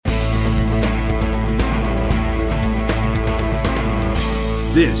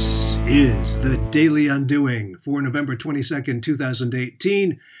This is the Daily Undoing for November 22nd,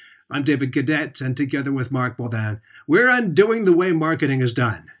 2018. I'm David Cadet, and together with Mark Boban, we're undoing the way marketing is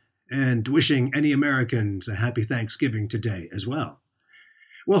done and wishing any Americans a happy Thanksgiving today as well.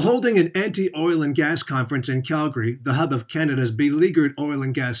 Well, holding an anti-oil and gas conference in Calgary, the hub of Canada's beleaguered oil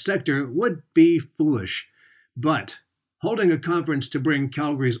and gas sector, would be foolish. But holding a conference to bring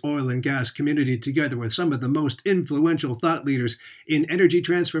Calgary's oil and gas community together with some of the most influential thought leaders in energy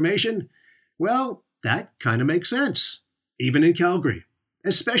transformation, well, that kind of makes sense. Even in Calgary.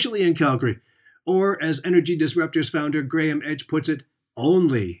 Especially in Calgary. Or, as Energy Disruptors founder Graham Edge puts it,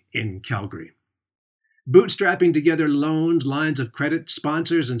 only in Calgary. Bootstrapping together loans, lines of credit,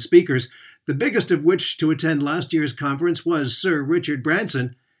 sponsors, and speakers, the biggest of which to attend last year's conference was Sir Richard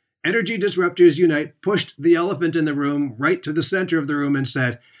Branson, Energy Disruptors Unite pushed the elephant in the room right to the center of the room and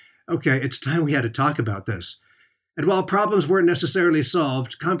said, okay, it's time we had to talk about this. And while problems weren't necessarily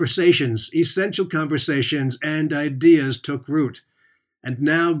solved, conversations, essential conversations, and ideas took root. And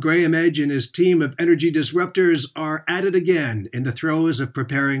now Graham Edge and his team of Energy Disruptors are at it again in the throes of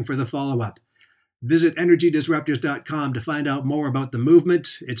preparing for the follow-up. Visit EnergyDisruptors.com to find out more about the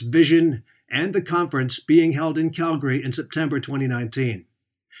movement, its vision, and the conference being held in Calgary in September 2019.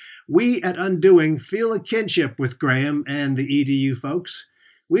 We at Undoing feel a kinship with Graham and the EDU folks.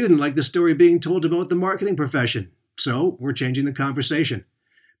 We didn't like the story being told about the marketing profession, so we're changing the conversation.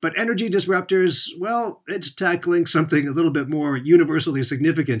 But Energy Disruptors, well, it's tackling something a little bit more universally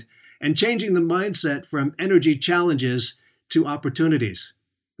significant and changing the mindset from energy challenges to opportunities.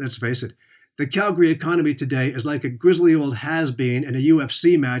 Let's face it, the Calgary economy today is like a grisly old has-been in a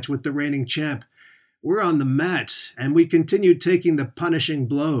UFC match with the reigning champ. We're on the mat, and we continue taking the punishing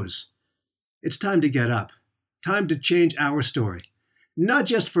blows. It's time to get up. Time to change our story. Not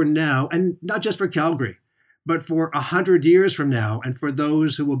just for now, and not just for Calgary, but for 100 years from now, and for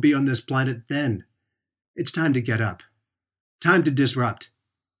those who will be on this planet then. It's time to get up. Time to disrupt.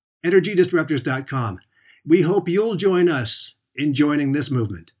 EnergyDisruptors.com. We hope you'll join us in joining this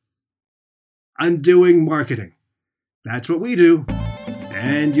movement. Undoing marketing. That's what we do,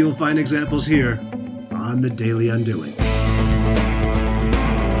 and you'll find examples here on the Daily Undoing.